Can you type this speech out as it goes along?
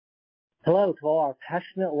Hello to all our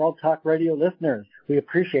passionate World Talk Radio listeners. We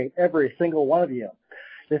appreciate every single one of you.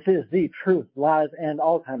 This is the Truth, Lies, and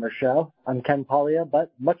Alzheimer's Show. I'm Ken Pollia,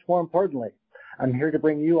 but much more importantly, I'm here to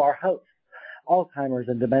bring you our host, Alzheimer's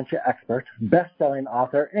and dementia expert, best-selling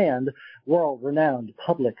author, and world-renowned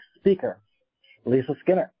public speaker, Lisa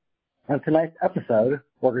Skinner. On tonight's episode,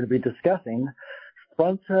 we're going to be discussing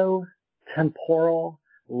frontotemporal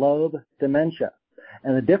lobe dementia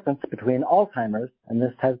and the difference between Alzheimer's and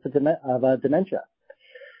this type of dementia.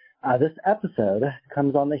 This episode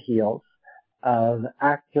comes on the heels of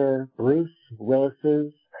actor Bruce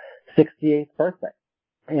Willis's 68th birthday.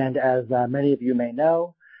 And as many of you may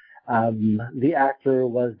know, the actor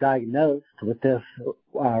was diagnosed with this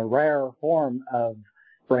rare form of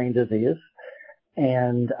brain disease.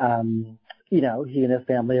 And, he and his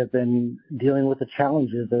family have been dealing with the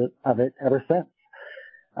challenges of it ever since.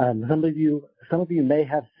 Some of you may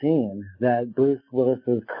have seen that Bruce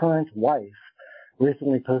Willis's current wife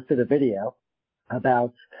recently posted a video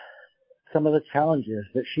about some of the challenges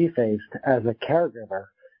that she faced as a caregiver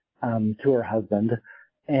to her husband,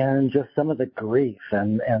 and just some of the grief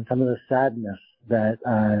and some of the sadness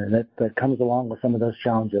that comes along with some of those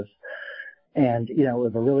challenges. And it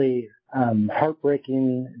was a really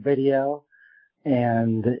heartbreaking video.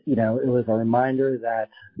 And, it was a reminder that,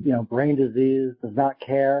 brain disease does not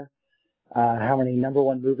care how many number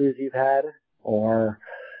one movies you've had or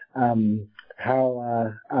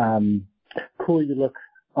how cool you look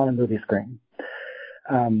on a movie screen.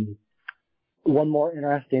 One more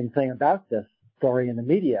interesting thing about this story in the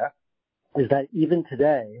media is that even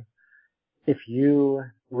today, if you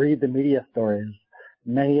read the media stories,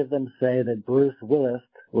 many of them say that Bruce Willis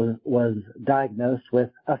was diagnosed with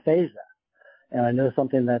aphasia. And I know that's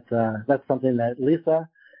something that Lisa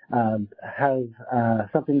has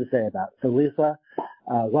something to say about. So Lisa,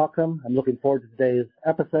 welcome. I'm looking forward to today's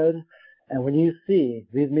episode. And when you see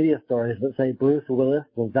these media stories that say Bruce Willis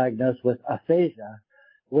was diagnosed with aphasia,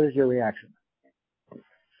 what is your reaction?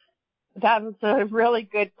 That was a really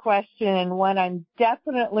good question, and one I'm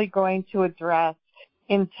definitely going to address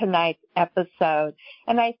in tonight's episode.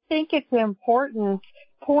 And I think it's an important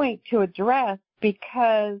point to address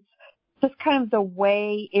because just kind of the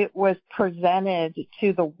way it was presented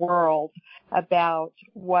to the world about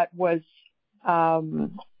what was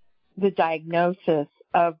the diagnosis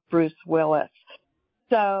of Bruce Willis.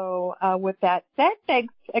 So with that said,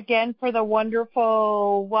 thanks again for the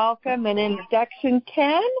wonderful welcome and introduction,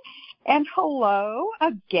 Ken. And hello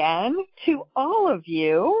again to all of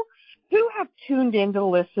you who have tuned in to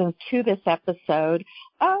listen to this episode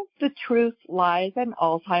of the Truth, Lies, and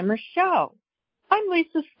Alzheimer's Show. I'm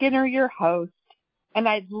Lisa Skinner, your host, and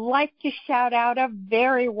I'd like to shout out a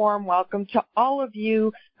very warm welcome to all of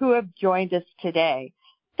you who have joined us today.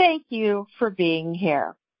 Thank you for being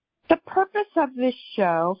here. The purpose of this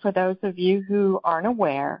show, for those of you who aren't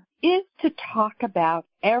aware, is to talk about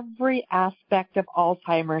every aspect of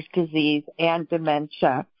Alzheimer's disease and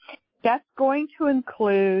dementia. That's going to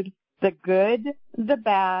include the good, the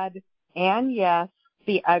bad, and yes,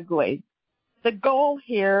 the ugly. The goal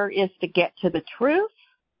here is to get to the truth,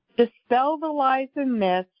 dispel the lies and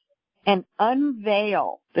myths, and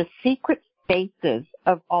unveil the secret faces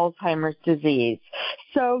of Alzheimer's disease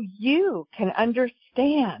so you can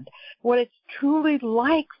understand what it's truly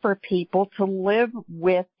like for people to live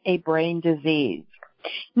with a brain disease.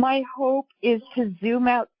 My hope is to zoom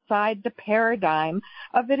outside the paradigm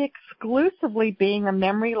of it exclusively being a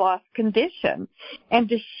memory loss condition and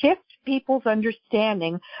to shift people's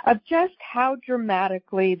understanding of just how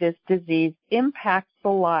dramatically this disease impacts the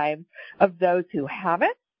lives of those who have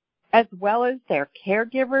it, as well as their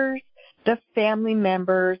caregivers, the family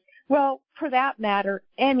members, well, for that matter,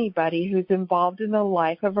 anybody who's involved in the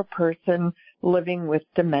life of a person living with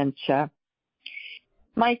dementia.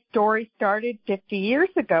 My story started 50 years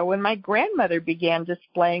ago when my grandmother began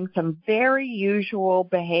displaying some very usual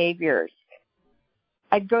behaviors.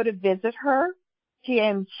 I'd go to visit her,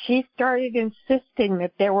 and she started insisting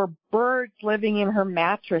that there were birds living in her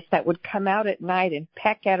mattress that would come out at night and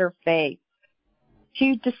peck at her face.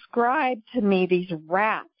 She described to me these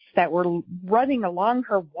rats that were running along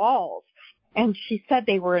her walls, and she said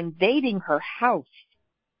they were invading her house.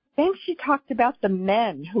 Then she talked about the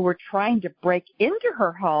men who were trying to break into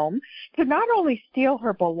her home to not only steal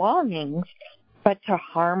her belongings, but to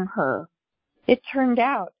harm her. It turned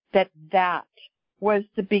out that was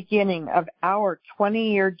the beginning of our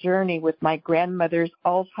 20-year journey with my grandmother's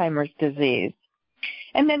Alzheimer's disease.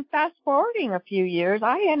 And then fast forwarding a few years,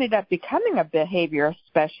 I ended up becoming a behavior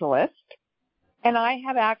specialist. And I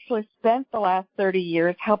have actually spent the last 30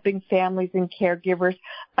 years helping families and caregivers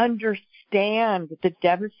understand understand the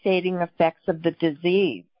devastating effects of the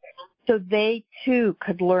disease so they too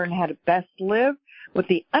could learn how to best live with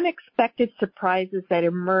the unexpected surprises that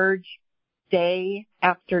emerge day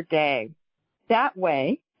after day. That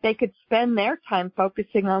way, they could spend their time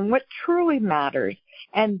focusing on what truly matters,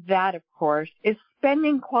 and that, of course, is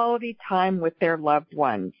spending quality time with their loved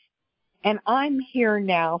ones. And I'm here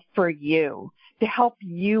now for you to help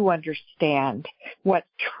you understand what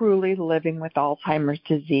truly living with Alzheimer's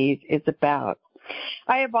disease is about.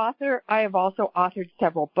 I have also authored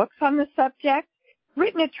several books on the subject,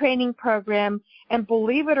 written a training program, and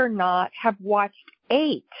believe it or not, have watched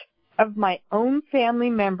 8 of my own family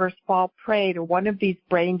members fall prey to one of these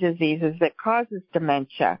brain diseases that causes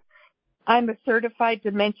dementia. I'm a certified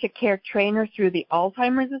dementia care trainer through the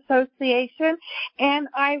Alzheimer's Association, and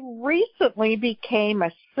I recently became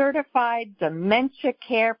a certified dementia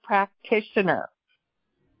care practitioner.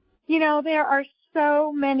 You know, there are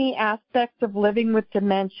so many aspects of living with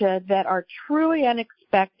dementia that are truly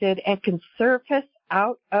unexpected and can surface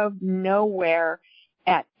out of nowhere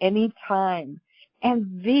at any time.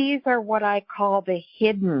 And these are what I call the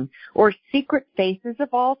hidden or secret faces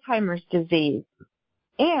of Alzheimer's disease.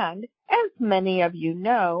 And as many of you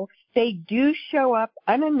know, they do show up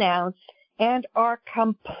unannounced and are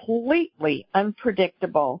completely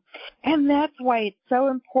unpredictable. And that's why it's so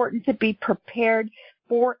important to be prepared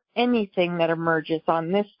for anything that emerges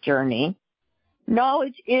on this journey.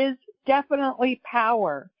 Knowledge is definitely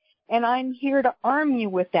power, and I'm here to arm you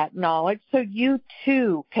with that knowledge so you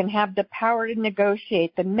too can have the power to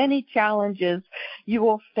negotiate the many challenges you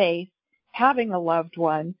will face having a loved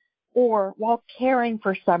one or while caring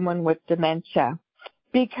for someone with dementia.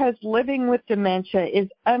 Because living with dementia is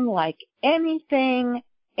unlike anything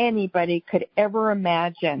anybody could ever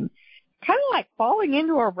imagine. Kind of like falling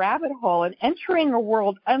into a rabbit hole and entering a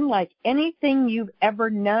world unlike anything you've ever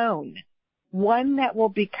known. One that will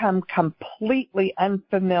become completely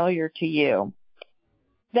unfamiliar to you.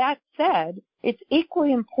 That said, it's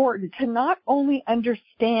equally important to not only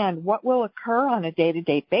understand what will occur on a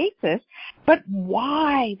day-to-day basis, but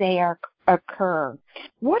why they occur.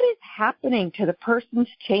 What is happening to the person's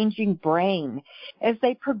changing brain as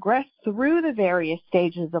they progress through the various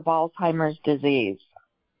stages of Alzheimer's disease?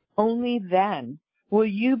 Only then will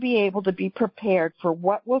you be able to be prepared for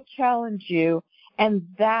what will challenge you, and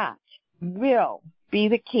that will be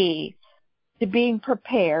the key to being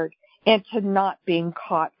prepared and to not being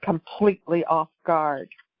caught completely off guard.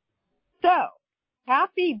 So,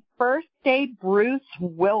 happy birthday, Bruce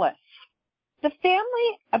Willis. The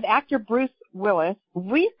family of actor Bruce Willis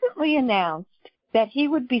recently announced that he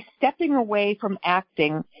would be stepping away from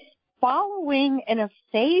acting following an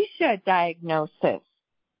aphasia diagnosis.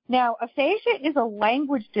 Now, aphasia is a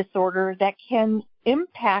language disorder that can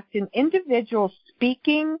impact an individual's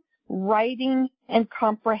speaking, writing, and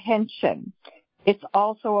comprehension. It's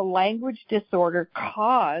also a language disorder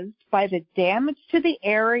caused by the damage to the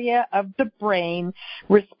area of the brain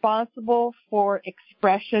responsible for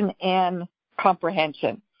expression and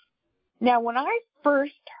comprehension. Now, when I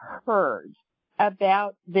first heard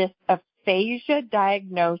about this aphasia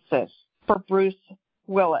diagnosis for Bruce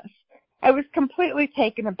Willis, I was completely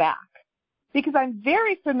taken aback because I'm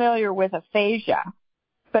very familiar with aphasia,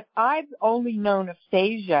 but I've only known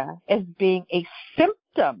aphasia as being a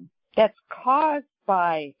symptom that's caused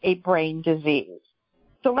by a brain disease.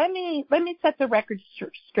 So let me set the record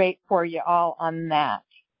straight for you all on that.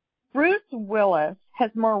 Bruce Willis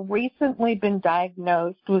has more recently been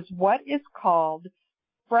diagnosed with what is called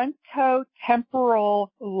frontotemporal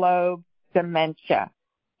lobe dementia,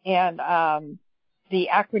 and the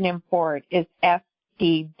acronym for it is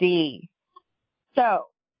FTD. So,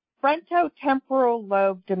 frontotemporal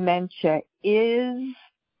lobe dementia is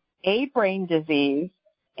a brain disease,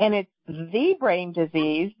 and it's the brain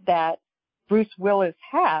disease that Bruce Willis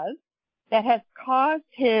has that has caused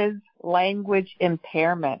his language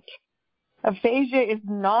impairment. Aphasia is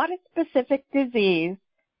not a specific disease.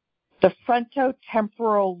 The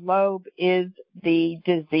frontotemporal lobe is the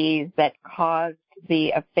disease that caused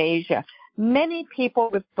the aphasia. Many people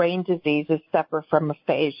with brain diseases suffer from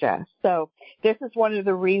aphasia. So this is one of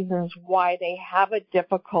the reasons why they have a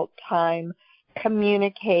difficult time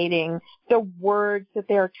communicating the words that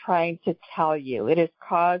they're trying to tell you. It is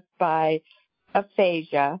caused by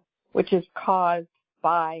aphasia, which is caused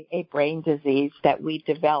by a brain disease that we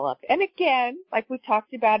develop. And again, like we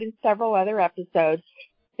talked about in several other episodes,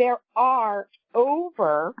 there are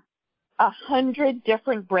over 100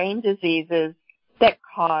 different brain diseases that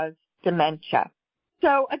cause dementia.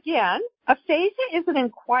 So again, aphasia is an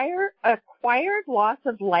acquired loss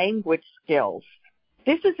of language skills.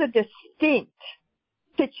 This is a distinct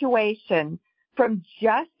situation from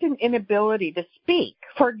just an inability to speak,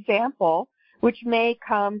 for example, which may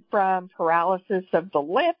come from paralysis of the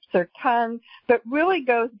lips or tongue, but really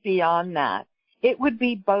goes beyond that. It would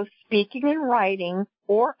be both speaking and writing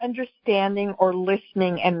or understanding or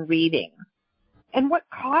listening and reading. And what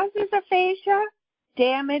causes aphasia?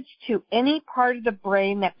 Damage to any part of the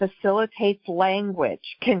brain that facilitates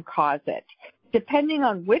language can cause it. Depending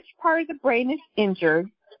on which part of the brain is injured,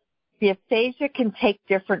 the aphasia can take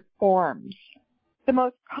different forms. The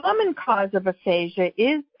most common cause of aphasia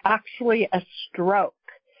is actually a stroke,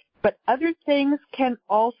 but other things can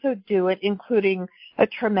also do it, including a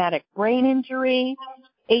traumatic brain injury,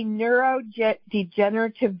 a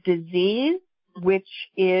neurodegenerative disease, which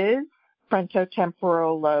is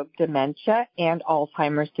frontotemporal lobe dementia and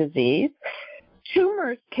Alzheimer's disease.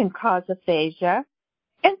 Tumors can cause aphasia,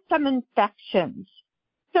 and some infections.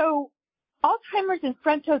 So Alzheimer's and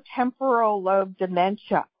frontotemporal lobe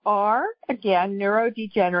dementia are, again,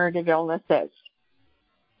 neurodegenerative illnesses.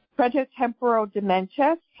 Frontotemporal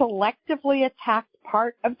dementia selectively attacks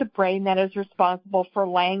part of the brain that is responsible for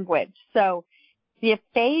language. So the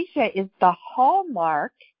aphasia is the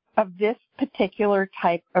hallmark of this particular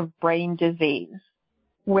type of brain disease,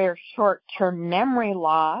 where short-term memory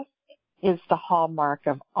loss is the hallmark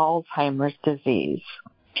of Alzheimer's disease.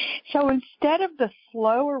 So instead of the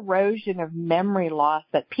slow erosion of memory loss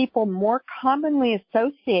that people more commonly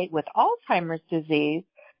associate with Alzheimer's disease,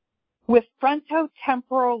 with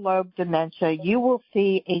frontotemporal lobe dementia, you will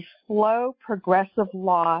see a slow, progressive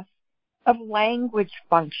loss of language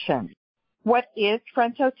function. What is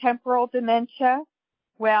frontotemporal dementia?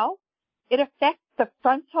 Well, it affects the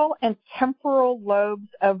frontal and temporal lobes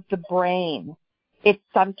of the brain. It's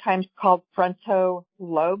sometimes called frontal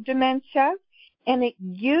lobe dementia, and it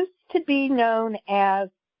used to be known as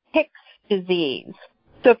Pick's disease.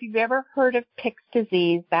 So if you've ever heard of Pick's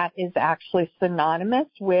disease, that is actually synonymous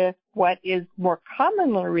with what is more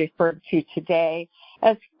commonly referred to today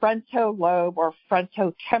as frontal lobe or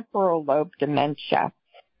frontotemporal lobe dementia.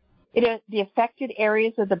 The affected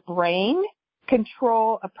areas of the brain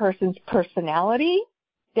control a person's personality,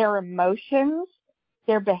 their emotions,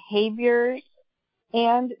 their behaviors,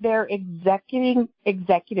 and their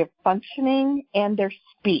executive functioning and their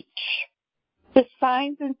speech. The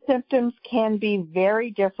signs and symptoms can be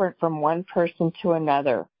very different from one person to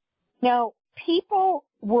another. Now, people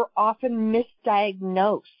were often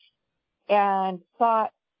misdiagnosed and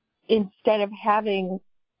thought instead of having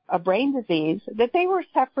a brain disease that they were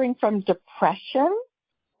suffering from depression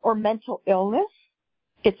or mental illness,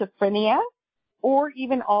 schizophrenia, or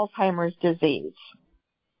even Alzheimer's disease.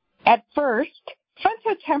 At first,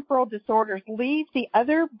 frontotemporal disorders leave the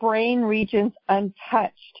other brain regions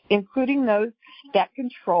untouched, including those that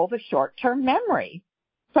control the short-term memory.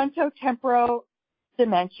 Frontotemporal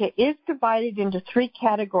dementia is divided into three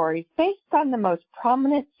categories based on the most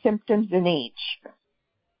prominent symptoms in each.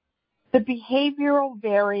 The behavioral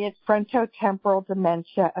variant frontotemporal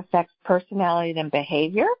dementia affects personality and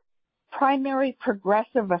behavior. Primary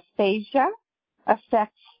progressive aphasia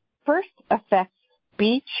affects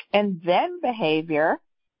speech and then behavior,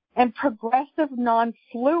 and progressive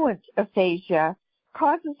non-fluent aphasia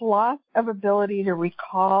causes loss of ability to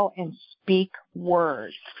recall and speak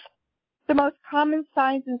words. The most common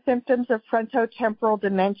signs and symptoms of frontotemporal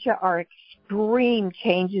dementia are extreme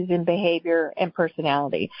changes in behavior and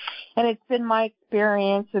personality. And it's been my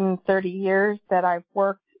experience in 30 years that I've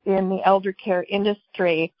worked in the elder care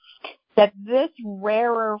industry that this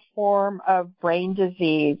rarer form of brain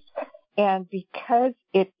disease, and because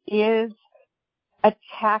it is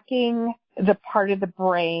attacking the part of the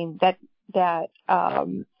brain that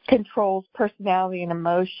controls personality and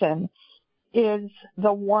emotion, is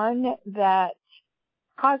the one that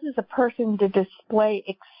causes a person to display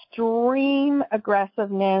extreme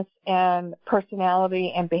aggressiveness and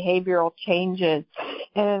personality and behavioral changes,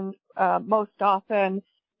 and most often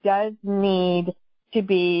does need to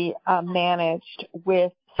be managed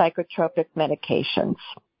with psychotropic medications.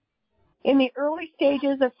 In the early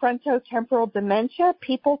stages of frontotemporal dementia,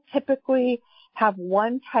 people typically have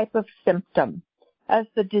one type of symptom. As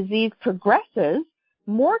the disease progresses,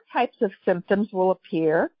 more types of symptoms will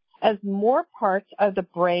appear as more parts of the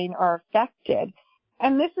brain are affected.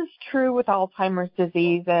 And this is true with Alzheimer's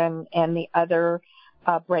disease and the other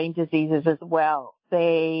brain diseases as well.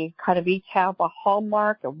 They kind of each have a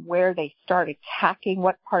hallmark of where they start attacking,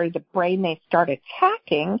 what part of the brain they start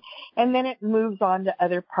attacking, and then it moves on to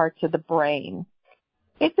other parts of the brain.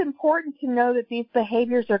 It's important to know that these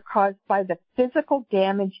behaviors are caused by the physical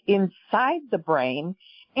damage inside the brain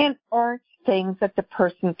and aren't things that the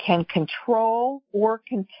person can control or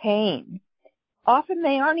contain. Often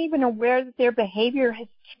they aren't even aware that their behavior has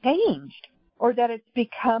changed or that it's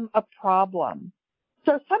become a problem.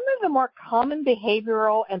 So some of the more common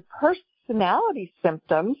behavioral and personality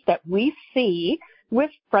symptoms that we see with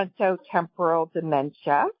frontotemporal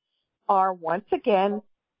dementia are, once again,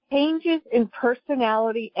 changes in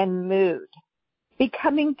personality and mood,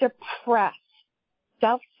 becoming depressed,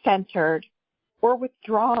 self-centered, or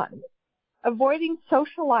withdrawn, avoiding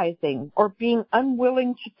socializing or being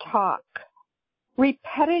unwilling to talk,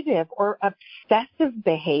 repetitive or obsessive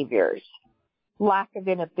behaviors, lack of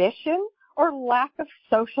inhibition or lack of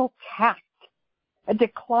social tact, a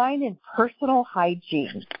decline in personal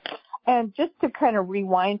hygiene. And just to kind of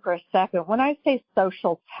rewind for a second, when I say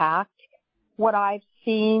social tact, what I've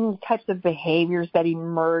seen, types of behaviors that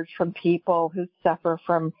emerge from people who suffer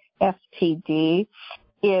from FTD,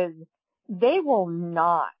 is they will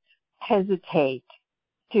not hesitate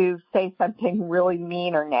to say something really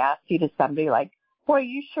mean or nasty to somebody like, boy,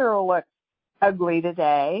 you sure look ugly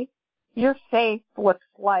today. Your face looks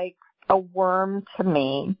like a worm to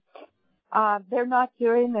me. They're not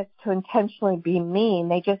doing this to intentionally be mean.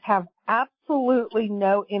 They just have absolutely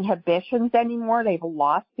no inhibitions anymore. They've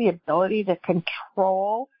lost the ability to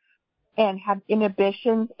control and have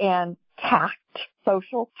inhibitions and tact,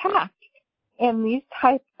 social tact. And these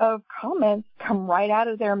types of comments come right out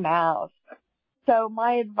of their mouths. So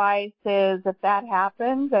my advice is if that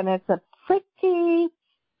happens, and it's a pretty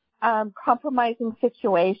compromising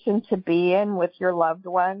situation to be in with your loved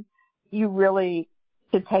one, you really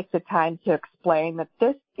should take the time to explain that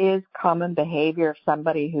this is common behavior of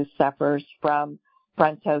somebody who suffers from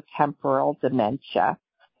frontotemporal dementia.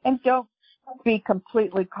 And don't be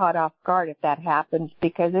completely caught off guard if that happens,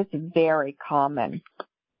 because it's very common.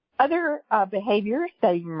 Other behaviors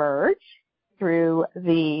that emerge through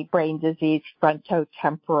the brain disease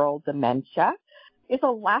frontotemporal dementia is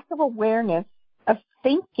a lack of awareness of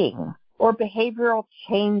thinking or behavioral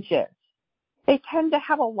changes. They tend to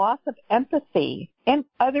have a loss of empathy and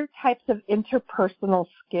other types of interpersonal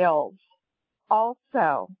skills.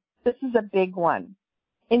 Also, this is a big one,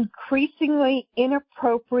 increasingly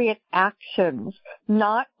inappropriate actions,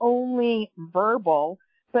 not only verbal,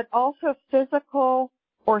 but also physical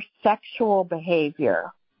or sexual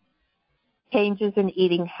behavior. Changes in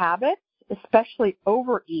eating habits, especially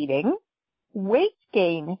overeating, weight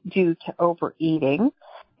gain due to overeating,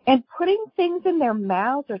 and putting things in their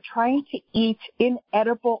mouths or trying to eat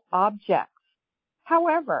inedible objects.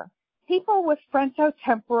 However, people with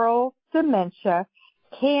frontotemporal dementia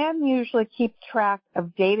can usually keep track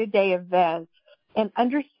of day-to-day events and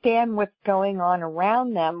understand what's going on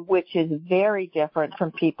around them, which is very different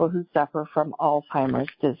from people who suffer from Alzheimer's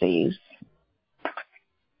disease.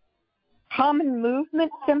 Common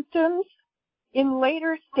movement symptoms. In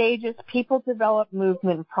later stages, people develop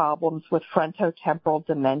movement problems with frontotemporal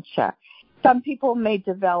dementia. Some people may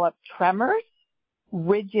develop tremors,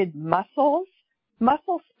 rigid muscles,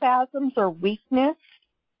 muscle spasms or weakness,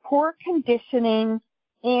 poor conditioning,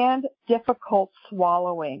 and difficult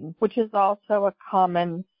swallowing, which is also a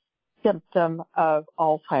common symptom of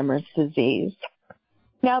Alzheimer's disease.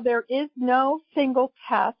 Now, there is no single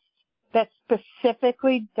test that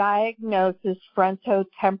specifically diagnoses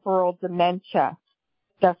frontotemporal dementia,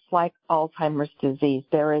 just like Alzheimer's disease.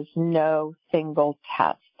 There is no single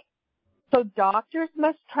test. So doctors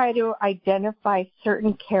must try to identify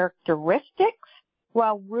certain characteristics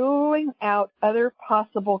while ruling out other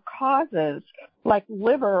possible causes like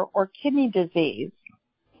liver or kidney disease.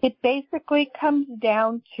 It basically comes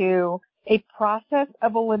down to a process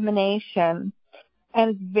of elimination,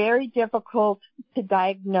 and it's very difficult to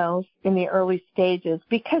diagnose in the early stages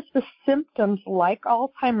because the symptoms, like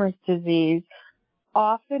Alzheimer's disease,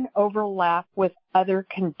 often overlap with other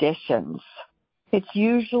conditions. It's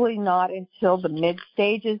usually not until the mid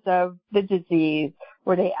stages of the disease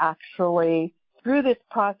where they actually, through this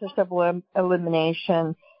process of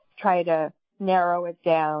elimination, try to narrow it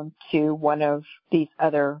down to one of these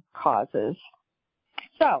other causes.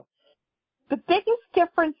 So, the biggest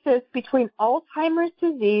differences between Alzheimer's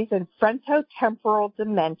disease and frontotemporal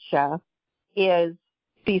dementia is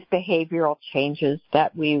these behavioral changes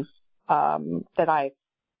that I've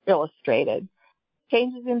illustrated.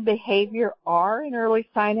 Changes in behavior are an early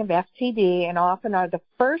sign of FTD and often are the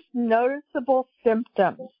first noticeable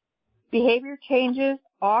symptoms. Behavior changes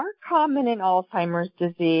are common in Alzheimer's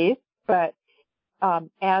disease, but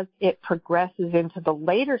as it progresses into the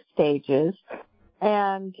later stages,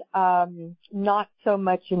 and not so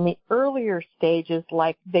much in the earlier stages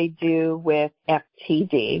like they do with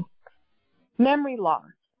FTD. Memory loss.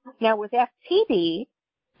 Now, with FTD,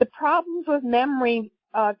 the problems with memory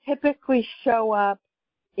typically show up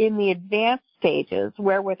in the advanced stages,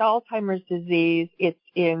 where with Alzheimer's disease, it's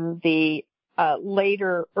in the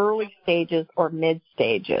later early stages or mid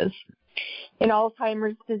stages. In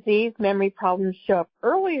Alzheimer's disease, memory problems show up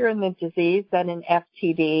earlier in the disease than in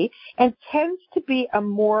FTD and tends to be a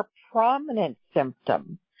more prominent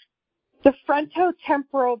symptom. The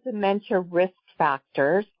frontotemporal dementia risk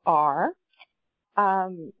factors are,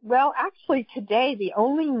 actually today the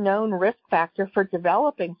only known risk factor for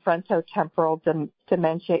developing frontotemporal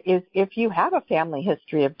dementia is if you have a family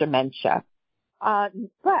history of dementia.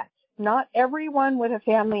 But not everyone with a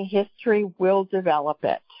family history will develop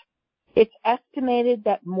it. It's estimated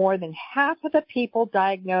that more than half of the people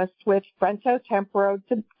diagnosed with frontotemporal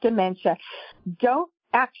dementia don't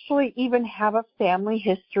actually even have a family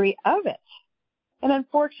history of it. And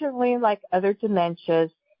unfortunately, like other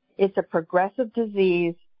dementias, it's a progressive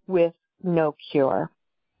disease with no cure.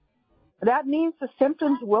 That means the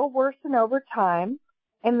symptoms will worsen over time,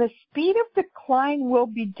 and the speed of decline will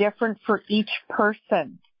be different for each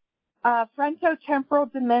person.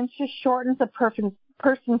 Frontotemporal dementia shortens a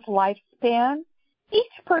person's lifespan.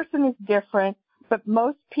 Each person is different, but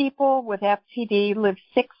most people with FTD live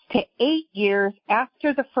 6 to 8 years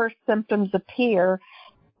after the first symptoms appear,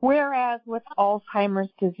 whereas with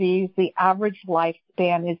Alzheimer's disease, the average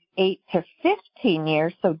lifespan is 8 to 15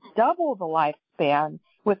 years, so double the lifespan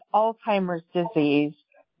with Alzheimer's disease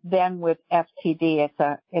than with FTD.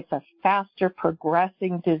 It's a faster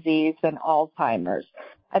progressing disease than Alzheimer's.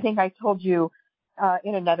 I think I told you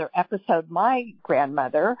in another episode, my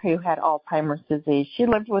grandmother, who had Alzheimer's disease, she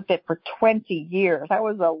lived with it for 20 years. That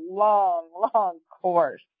was a long, long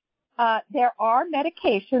course. There are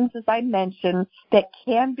medications, as I mentioned, that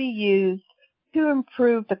can be used to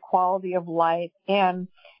improve the quality of life. And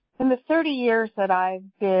in the 30 years that I've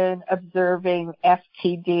been observing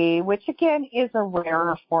FTD, which again is a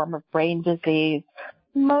rarer form of brain disease,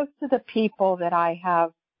 most of the people that I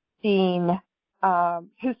have seen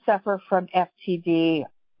who suffer from FTD,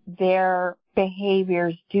 their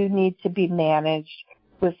behaviors do need to be managed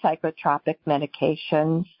with psychotropic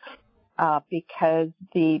medications because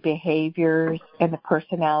the behaviors and the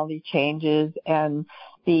personality changes and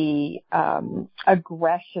the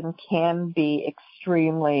aggression can be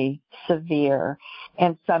extremely severe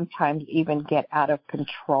and sometimes even get out of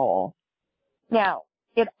control. Now,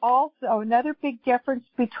 another big difference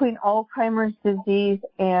between Alzheimer's disease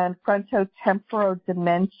and frontotemporal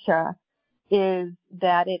dementia is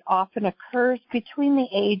that it often occurs between the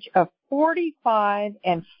age of 45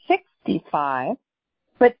 and 65,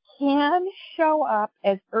 but can show up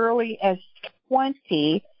as early as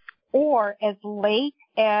 20 or as late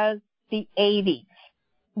as the 80s.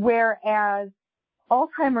 Whereas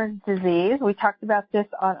Alzheimer's disease, we talked about this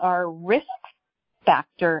on our risk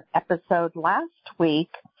factor episode last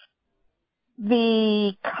week,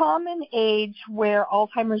 the common age where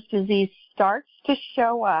Alzheimer's disease starts to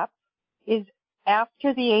show up is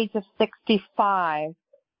after the age of 65,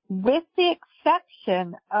 with the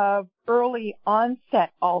exception of early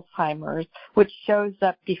onset Alzheimer's, which shows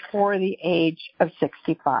up before the age of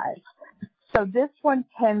 65. So this one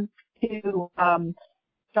tends to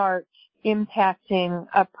start impacting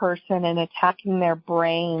a person and attacking their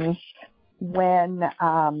brains when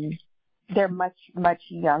they're much, much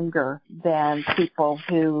younger than people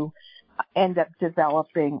who end up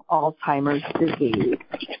developing Alzheimer's disease.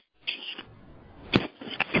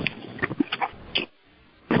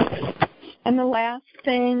 And the last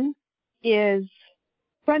thing is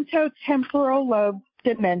frontotemporal lobe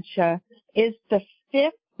dementia is the 5th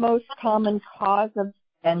most common cause of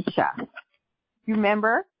dementia. You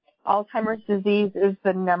remember, Alzheimer's disease is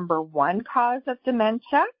the number 1 cause of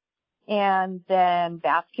dementia, and then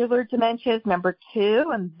vascular dementia is number 2,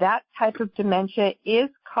 and that type of dementia is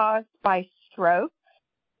caused by stroke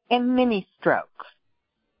and mini strokes.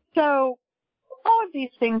 So all of these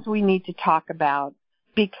things we need to talk about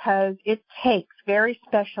because it takes very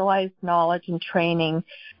specialized knowledge and training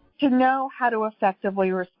to know how to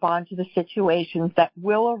effectively respond to the situations that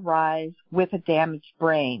will arise with a damaged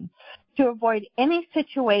brain, to avoid any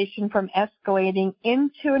situation from escalating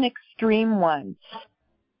into an extreme one.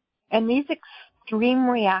 And these extreme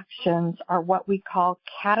reactions are what we call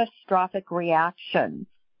catastrophic reactions.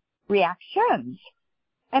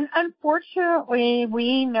 And unfortunately,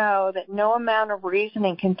 we know that no amount of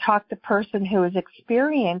reasoning can talk the person who is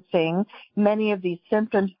experiencing many of these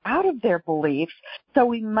symptoms out of their beliefs, so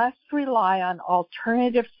we must rely on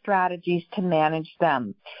alternative strategies to manage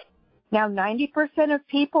them. Now, 90% of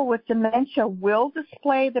people with dementia will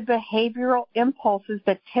display the behavioral impulses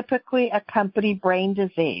that typically accompany brain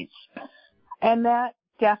disease. And that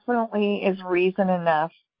definitely is reason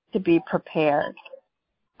enough to be prepared.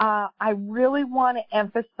 I really want to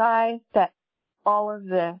emphasize that all of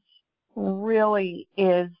this really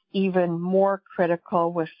is even more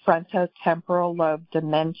critical with frontotemporal lobe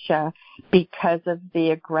dementia because of the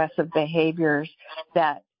aggressive behaviors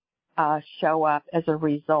that show up as a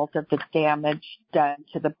result of the damage done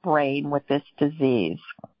to the brain with this disease.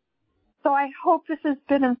 So I hope this has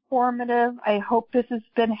been informative. I hope this has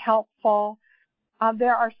been helpful.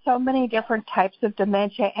 There are so many different types of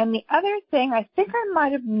dementia. And the other thing I think I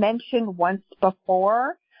might have mentioned once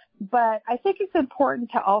before, but I think it's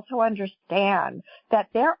important to also understand that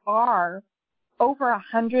there are over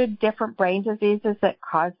 100 different brain diseases that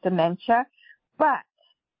cause dementia. But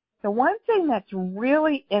the one thing that's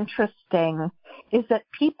really interesting is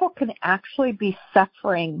that people can actually be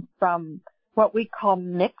suffering from what we call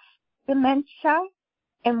mixed dementia.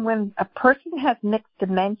 And when a person has mixed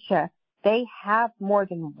dementia, they have more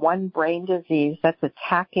than one brain disease that's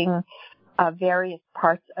attacking various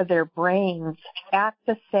parts of their brains at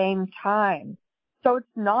the same time. So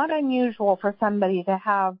it's not unusual for somebody to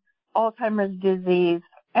have Alzheimer's disease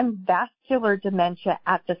and vascular dementia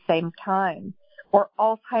at the same time, or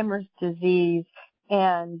Alzheimer's disease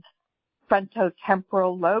and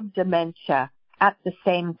frontotemporal lobe dementia at the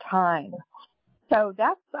same time. So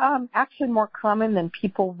that's actually more common than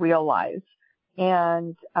people realize.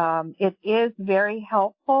 And it is very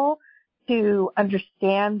helpful to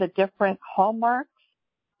understand the different hallmarks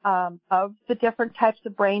of the different types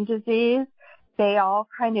of brain disease. They all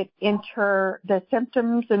kind of the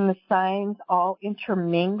symptoms and the signs all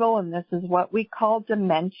intermingle, and this is what we call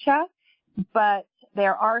dementia. But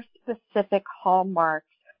there are specific hallmarks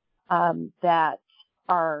that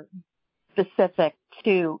are specific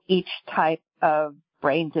to each type of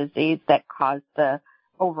brain disease that cause the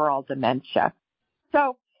overall dementia.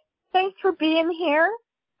 So thanks for being here.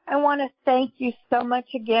 I want to thank you so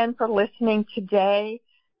much again for listening today.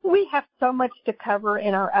 We have so much to cover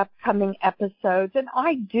in our upcoming episodes, and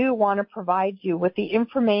I do want to provide you with the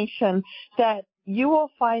information that you will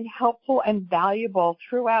find helpful and valuable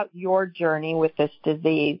throughout your journey with this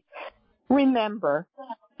disease. Remember,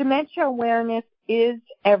 dementia awareness is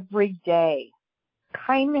every day.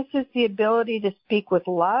 Kindness is the ability to speak with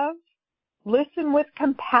love, listen with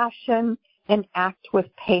compassion, and act with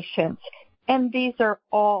patience. And these are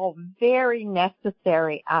all very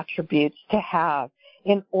necessary attributes to have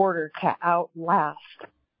in order to outlast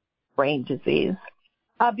brain disease.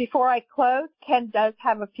 Before I close, Ken does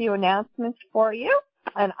have a few announcements for you,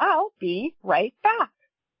 and I'll be right back.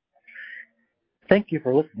 Thank you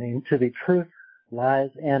for listening to the Truth, Lies,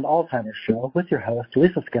 and Alzheimer's Show with your host,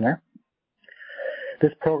 Lisa Skinner.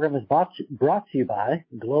 This program is brought to you by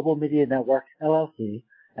Global Media Network, LLC,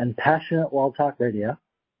 and Passionate World Talk Radio.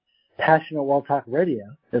 Passionate World Talk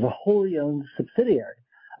Radio is a wholly owned subsidiary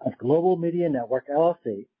of Global Media Network,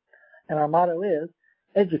 LLC, and our motto is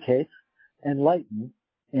educate, enlighten,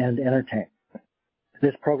 and entertain.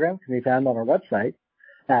 This program can be found on our website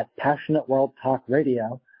at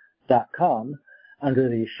passionateworldtalkradio.com under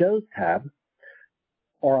the Shows tab,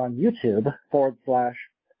 or on YouTube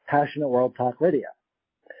 /Passionate World Talk Radio.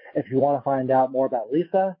 If you want to find out more about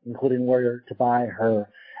Lisa, including where to buy her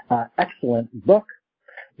excellent book,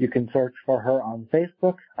 you can search for her on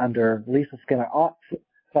Facebook under Lisa Skinner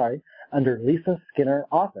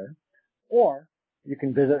Author, or you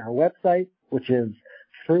can visit her website, which is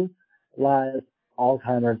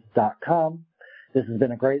truthliesalzheimers.com. This has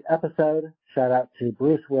been a great episode. Shout out to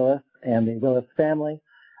Bruce Willis and the Willis family.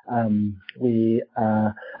 We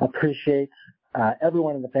appreciate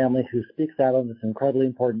everyone in the family who speaks out on this incredibly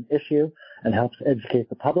important issue and helps educate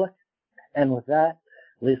the public. And with that,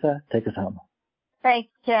 Lisa, take us home.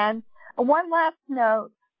 Thanks, Ken. One last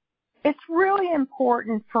note. It's really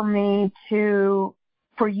important for you to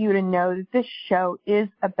know that this show is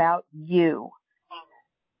about you.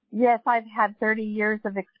 Yes, I've had 30 years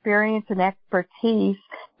of experience and expertise,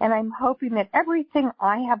 and I'm hoping that everything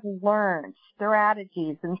I have learned,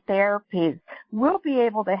 strategies and therapies, will be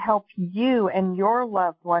able to help you and your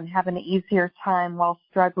loved one have an easier time while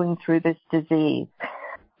struggling through this disease.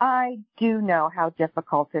 I do know how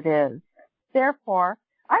difficult it is. Therefore,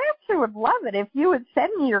 I actually would love it if you would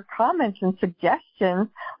send me your comments and suggestions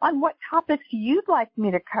on what topics you'd like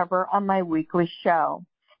me to cover on my weekly show.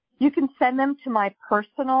 You can send them to my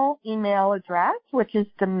personal email address, which is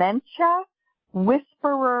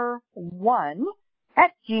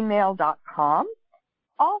dementiawhisperer1@gmail.com.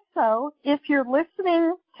 Also, if you're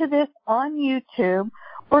listening to this on YouTube,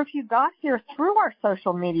 or if you got here through our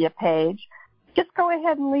social media page, just go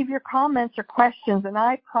ahead and leave your comments or questions, and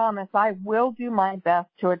I promise I will do my best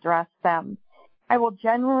to address them. I will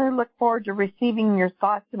genuinely look forward to receiving your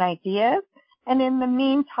thoughts and ideas, And in the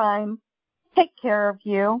meantime, take care of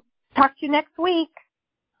you. Talk to you next week.